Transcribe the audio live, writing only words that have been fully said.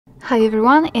Hi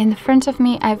everyone, in front of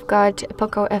me I've got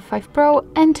POCO F5 Pro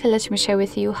and let me share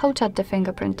with you how to add the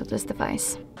fingerprint to this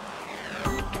device.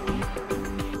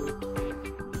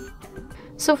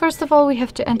 So first of all we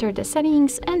have to enter the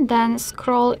settings and then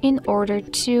scroll in order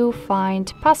to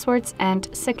find passwords and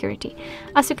security.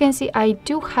 As you can see, I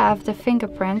do have the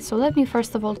fingerprint, so let me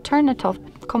first of all turn it off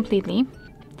completely.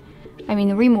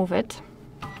 Remove it.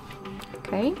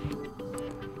 Okay.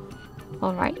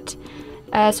 Alright.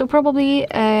 So probably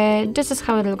this is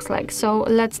how it looks like. So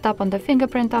let's tap on the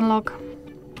fingerprint unlock.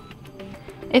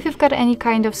 If you've got any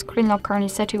kind of screen lock currently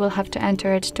set, you will have to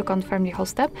enter it to confirm the whole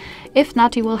step. If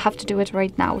not, you will have to do it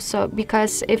right now. So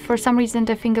because if for some reason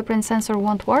the fingerprint sensor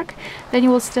won't work, then you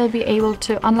will still be able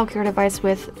to unlock your device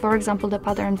with, for example, the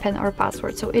pattern pin or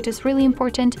password. So it is really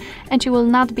important and you will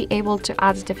not be able to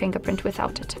add the fingerprint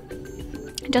without it.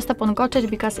 Just tap on got it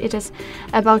because it is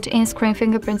about in-screen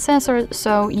fingerprint sensor,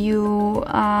 so you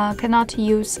cannot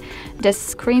use the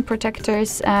screen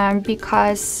protectors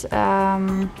because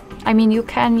you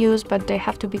can use, but they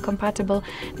have to be compatible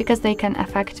because they can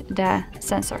affect the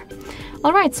sensor.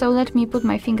 Alright, so let me put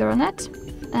my finger on it,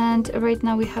 and right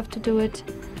now we have to do it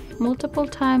multiple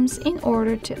times in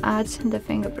order to add the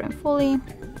fingerprint fully.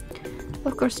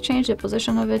 Of course, change the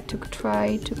position of it to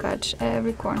try to catch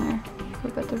every corner for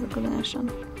better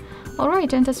recognition.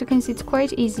 Alright, and as you can see, it's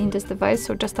quite easy in this device,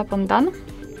 so just tap on done.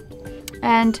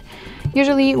 And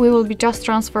usually we will be just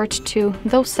transferred to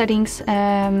those settings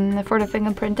for the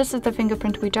fingerprint. This is the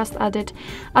fingerprint we just added.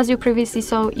 As you previously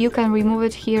saw, you can remove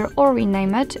it here or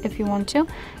rename it if you want to.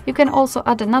 You can also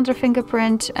add another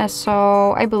fingerprint,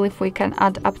 so I believe we can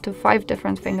add up to 5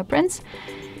 different fingerprints.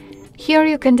 Here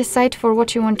you can decide for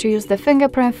what you want to use the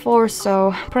fingerprint for,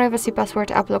 so privacy, password,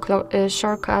 upload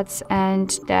shortcuts, and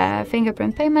the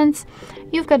fingerprint payments.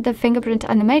 You've got the fingerprint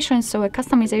animation, so a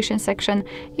customization section.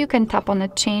 You can tap on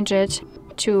it, change it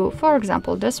to, for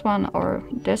example, this one or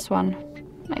this one,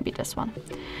 maybe this one.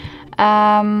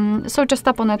 So just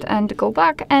tap on it and go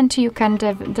back, and you can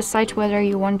decide whether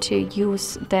you want to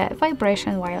use the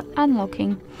vibration while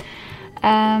unlocking.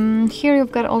 Here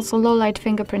you've got also low light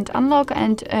fingerprint unlock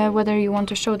and whether you want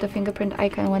to show the fingerprint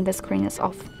icon when the screen is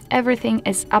off. Everything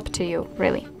is up to you,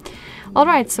 really.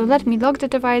 Alright, so let me lock the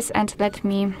device and let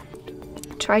me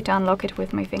try to unlock it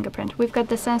with my fingerprint. We've got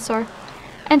the sensor,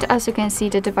 and as you can see,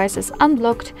 the device is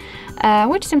unblocked,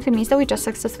 which simply means that we just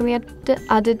successfully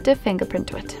added the fingerprint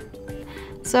to it.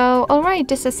 So, alright,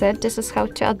 this is it. This is how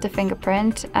to add the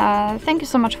fingerprint. Thank you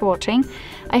so much for watching.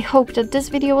 I hope that this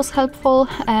video was helpful,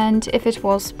 and if it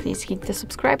was, please hit the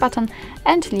subscribe button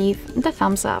and leave the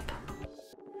thumbs up.